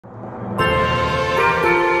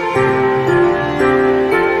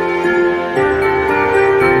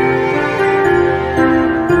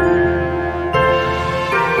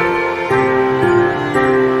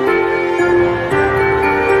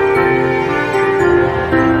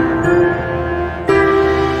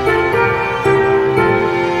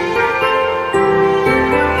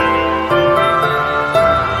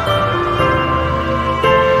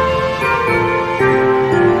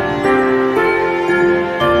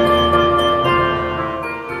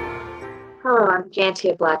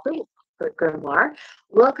Gantia Blackley, Grimoire.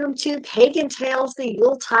 Welcome to Pagan Tales, the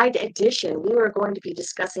Yuletide edition. We are going to be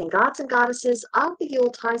discussing gods and goddesses of the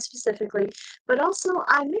Yuletide specifically, but also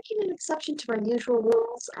I'm making an exception to my usual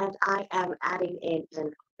rules, and I am adding in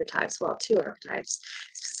an archetypes, well, two archetypes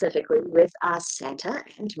specifically with Santa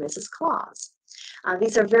and Mrs. Claus.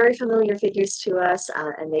 These are very familiar figures to us,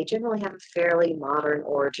 and they generally have a fairly modern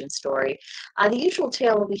origin story. The usual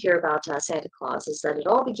tale we hear about Santa Claus is that it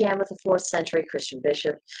all began with a 4th century Christian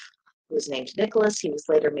bishop who was named Nicholas. He was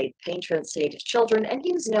later made patron saint of children, and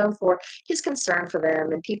he was known for his concern for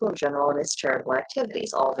them and people in general and his charitable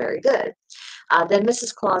activities, all very good. Then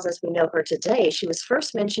Mrs. Claus, as we know her today, she was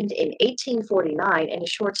first mentioned in 1849 in a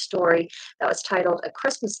short story that was titled A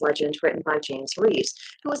Christmas Legend, written by James Reeves,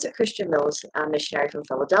 who was a Christian missionary from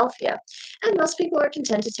Philadelphia. And most people are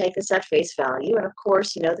content to take this at face value. And of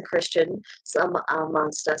course, the Christian, some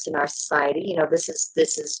amongst us in our society, this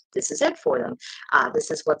is it for them.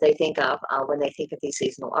 This is what they think of when they think of these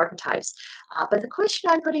seasonal archetypes. But the question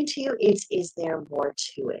I'm putting to you is there more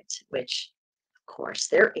to it? Which of course,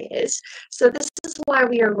 there is. So this is why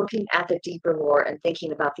we are looking at the deeper lore and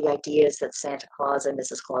thinking about the ideas that Santa Claus and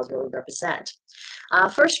Mrs. Claus really represent.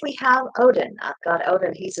 First, we have Odin. God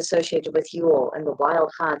Odin, he's associated with Yule and the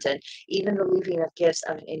wild hunt and even the leaving of gifts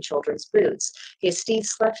in children's boots. His steed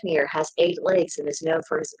Sleipnir has 8 legs and is known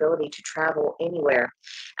for his ability to travel anywhere.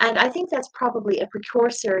 And I think that's probably a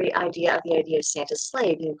precursory idea of the idea of Santa's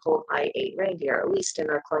sleigh being pulled by 8 reindeer, at least in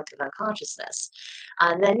our collective unconsciousness.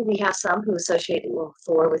 And then we have some who associate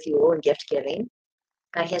Thor with Yule and gift giving.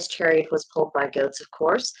 His chariot was pulled by goats, of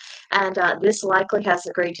course, and this likely has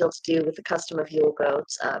a great deal to do with the custom of Yule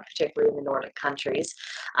goats, particularly in the Nordic countries.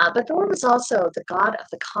 But Thor was also the god of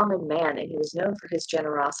the common man, and he was known for his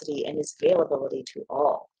generosity and his availability to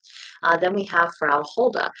all. Then we have Frau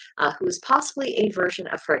Hulda, who is possibly a version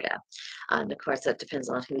of Frigga. And of course, that depends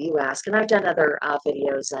on who you ask. And I've done other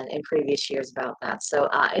videos in previous years about that. So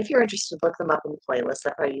if you're interested, look them up in the playlist.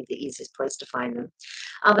 That's probably the easiest place to find them.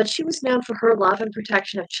 But she was known for her love and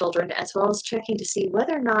protection of children, as well as checking to see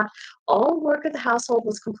whether or not all work of the household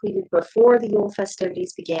was completed before the Yule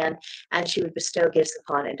festivities began, and she would bestow gifts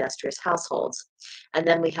upon industrious households. And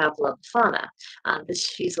then we have Lobfana.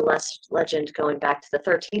 She's a legend going back to the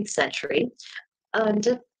 13th century.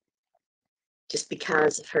 And just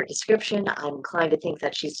because of her description, I'm inclined to think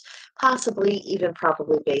that she's possibly, even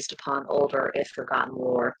probably based upon older, if forgotten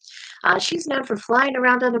lore. She's known for flying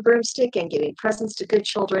around on a broomstick and giving presents to good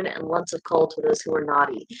children and lumps of coal to those who are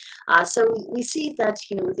naughty. So we see that,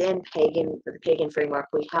 within the pagan framework,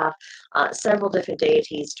 we have several different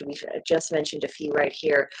deities. We just mentioned a few right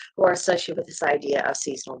here who are associated with this idea of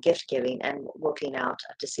seasonal gift giving and looking out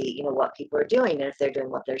to see, what people are doing and if they're doing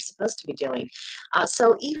what they're supposed to be doing.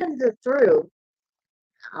 So even through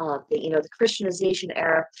the Christianization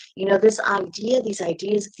era, these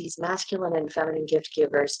ideas of these masculine and feminine gift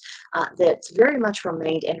givers that's very much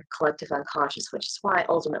remained in our collective unconscious, which is why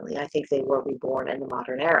ultimately I think they were reborn in the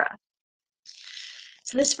modern era.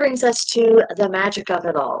 So this brings us to the magic of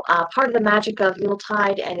it all. Part of the magic of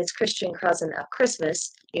Yuletide and its Christian cousin of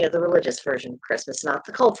Christmas, the religious version of Christmas, not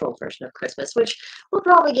the cultural version of Christmas, which we'll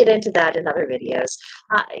probably get into that in other videos.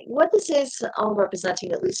 What this is all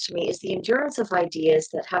representing, at least to me, is the endurance of ideas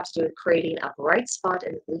that have to do with creating a bright spot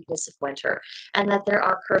in the bleakness of winter, and that there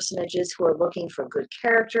are personages who are looking for good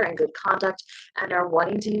character and good conduct and are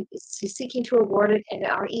seeking to reward it and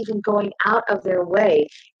are even going out of their way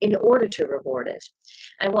in order to reward it.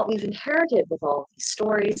 And what we've inherited with all of these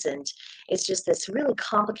stories, and it's just this really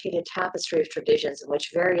complicated tapestry of traditions in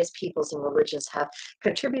which various peoples and religions have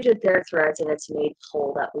contributed their threads, and it's made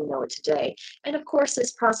whole that we know it today. And of course,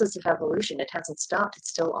 this process of evolution, it hasn't stopped; it's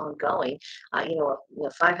still ongoing.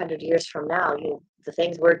 500 years from now, the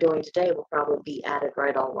things we're doing today will probably be added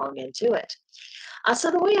right along into it.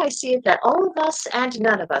 So the way I see it, that all of us and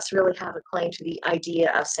none of us really have a claim to the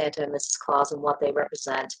idea of Santa and Mrs. Claus and what they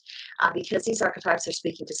represent, because these archetypes are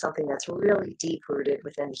speaking to something that's really deep-rooted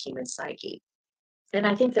within the human psyche. And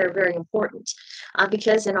I think they're very important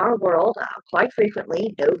because in our world, quite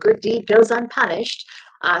frequently, no good deed goes unpunished.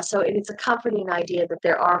 So it's a comforting idea that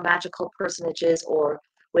there are magical personages or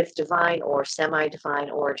with divine or semi-divine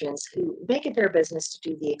origins who make it their business to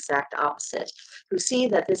do the exact opposite, who see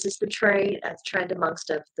that this is the trend amongst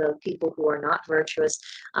of the people who are not virtuous,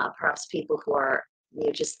 perhaps people who are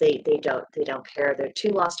they don't care. They're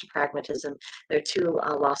too lost to pragmatism. They're too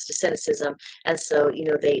lost to cynicism, and so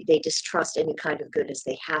they distrust any kind of goodness.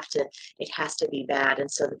 It has to be bad, and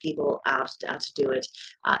so the people out to do it,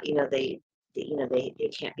 they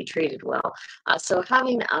can't be treated well. So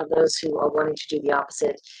having those who are wanting to do the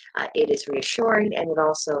opposite, it is reassuring, and it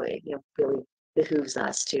also really behooves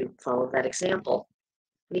us to follow that example.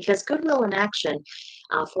 Because goodwill in action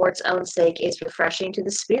for its own sake is refreshing to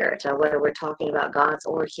the spirit, whether we're talking about gods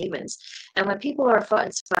or humans. And when people are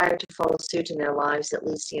inspired to follow suit in their lives, at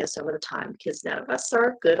least some of the time, because none of us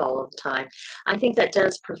are good all of the time, I think that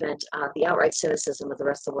does prevent the outright cynicism of the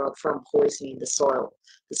rest of the world from poisoning the soul.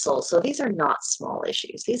 So these are not small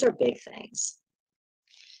issues; these are big things.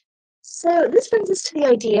 So this brings us to the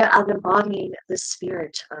idea of embodying the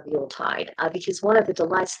spirit of Yuletide, because one of the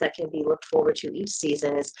delights that can be looked forward to each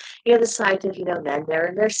season is, the sight of, men there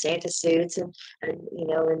in their Santa suits and and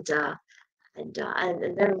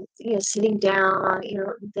they're, sitting down,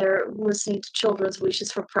 they're listening to children's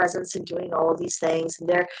wishes for presents and doing all of these things, and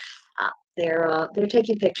they're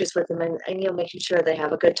taking pictures with them and making sure they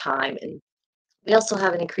have a good time. And we also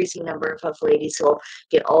have an increasing number of ladies who will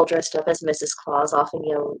get all dressed up as Mrs. Claus, often,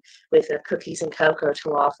 with cookies and cocoa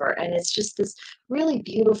to offer. And it's just this really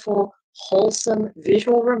beautiful, wholesome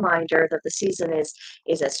visual reminder that the season is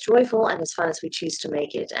as joyful and as fun as we choose to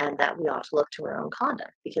make it, and that we ought to look to our own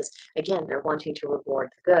conduct because, again, they're wanting to reward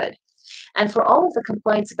the good. And for all of the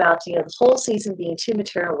complaints about, the whole season being too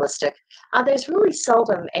materialistic, there's really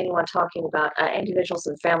seldom anyone talking about individuals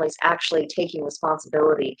and families actually taking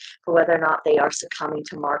responsibility for whether or not they are succumbing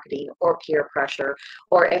to marketing or peer pressure,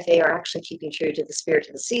 or if they are actually keeping true to the spirit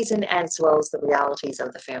of the season as well as the realities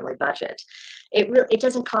of the family budget. It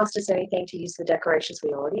doesn't cost us anything to use the decorations we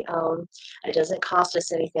already own. It doesn't cost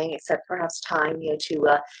us anything except perhaps time,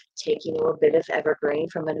 to take, a bit of evergreen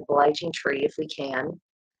from an obliging tree if we can,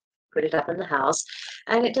 put it up in the house,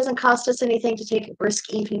 and it doesn't cost us anything to take a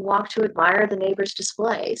brisk evening walk to admire the neighbors'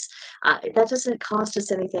 displays. That doesn't cost us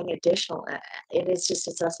anything additional.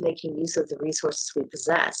 It's us making use of the resources we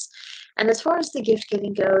possess. And as far as the gift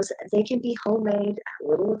giving goes, they can be homemade at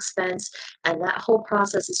little expense, and that whole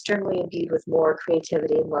process is generally imbued with more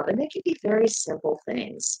creativity and love, and they can be very simple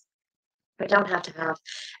things. We don't have to have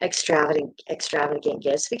extravagant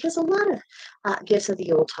gifts because a lot of gifts of the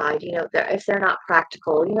Yuletide, if they're not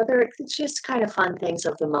practical, it's just kind of fun things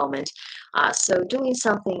of the moment. So doing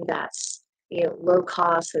something that's low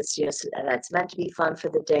cost, that's meant to be fun for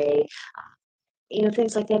the day,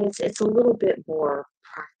 things like that. It's a little bit more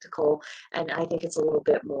practical, and I think it's a little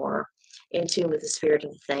bit more in tune with the spirit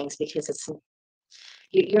of the things because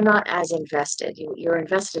you're not as invested. You're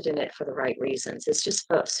invested in it for the right reasons. It's just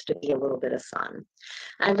supposed to be a little bit of fun.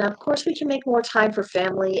 And of course, we can make more time for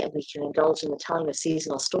family and we can indulge in the telling of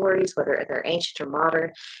seasonal stories, whether they're ancient or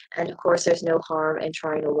modern. And of course, there's no harm in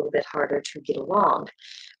trying a little bit harder to get along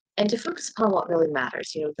and to focus upon what really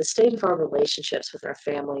matters, the state of our relationships with our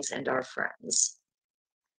families and our friends.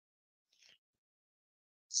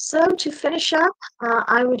 So to finish up,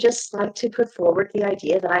 I would just like to put forward the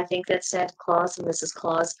idea that I think that Santa Claus and Mrs.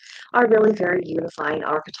 Claus are really very unifying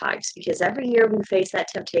archetypes because every year we face that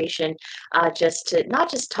temptation just to not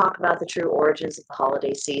just talk about the true origins of the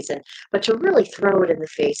holiday season, but to really throw it in the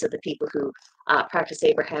face of the people who practice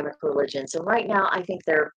Abrahamic religions. And right now, I think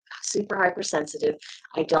they're super hypersensitive.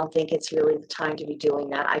 I don't think it's really the time to be doing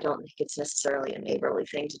that. I don't think it's necessarily a neighborly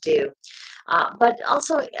thing to do. But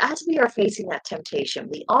also, as we are facing that temptation,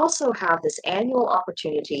 we also have this annual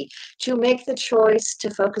opportunity to make the choice to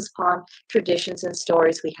focus upon traditions and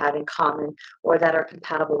stories we have in common or that are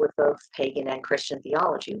compatible with both pagan and Christian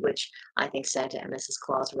theology, which I think Santa and Mrs.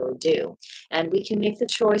 Claus really do. And we can make the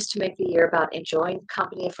choice to make the year about enjoying the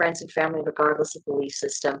company of friends and family regardless of belief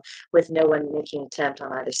system, with no one making an attempt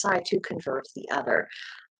on either side to convert the other.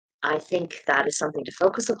 I think that is something to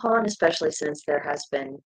focus upon, especially since there has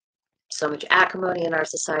been so much acrimony in our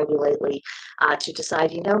society lately, to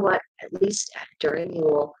decide, you know what, at least during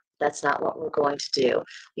Yule, that's not what we're going to do.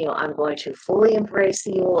 I'm going to fully embrace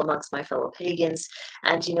the Yule amongst my fellow pagans,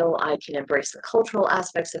 and I can embrace the cultural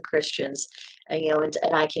aspects of Christians,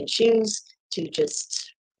 and I can choose to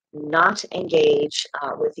just not engage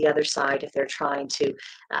with the other side if they're trying to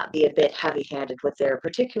be a bit heavy-handed with their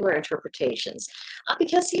particular interpretations,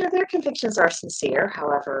 because their convictions are sincere.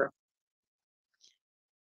 However,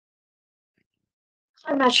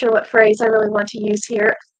 I'm not sure what phrase I really want to use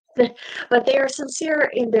here, but they are sincere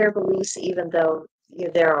in their beliefs, even though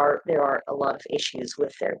there are a lot of issues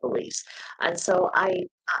with their beliefs. And so I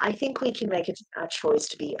think we can make a choice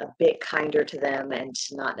to be a bit kinder to them and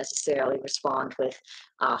to not necessarily respond with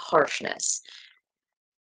harshness.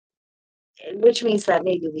 Which means that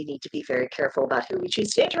maybe we need to be very careful about who we choose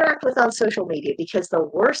to interact with on social media, because the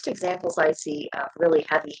worst examples I see of really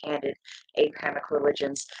heavy-handed Abrahamic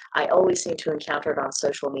religions, I always seem to encounter it on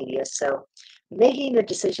social media. So making the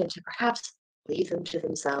decision to perhaps leave them to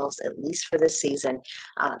themselves, at least for this season,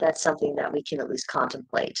 that's something that we can at least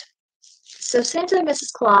contemplate. So Santa and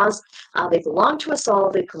Mrs. Claus, they belong to us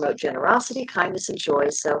all. They promote generosity, kindness, and joy.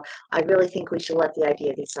 So I really think we should let the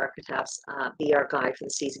idea of these archetypes be our guide for the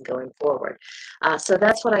season going forward. So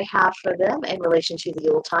that's what I have for them in relation to the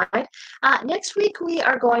Yuletide. Next week, we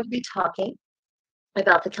are going to be talking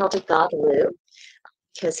about the Celtic god Lu,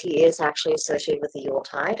 because he is actually associated with the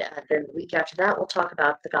Yuletide. Then the week after that, we'll talk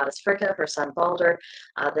about the goddess Frigga, her son Balder,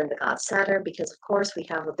 then the god Saturn, because of course we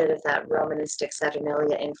have a bit of that Romanistic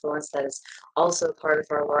Saturnalia influence that is also part of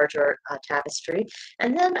our larger tapestry.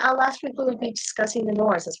 And then last week we will be discussing the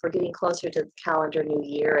Norse as we're getting closer to the calendar new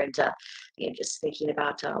year and just thinking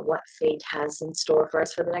about what fate has in store for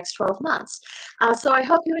us for the next 12 months. So I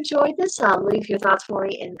hope you enjoyed this. Leave your thoughts for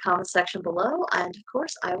me in the comment section below. And of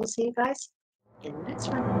course, I will see you guys in the next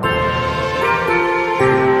one.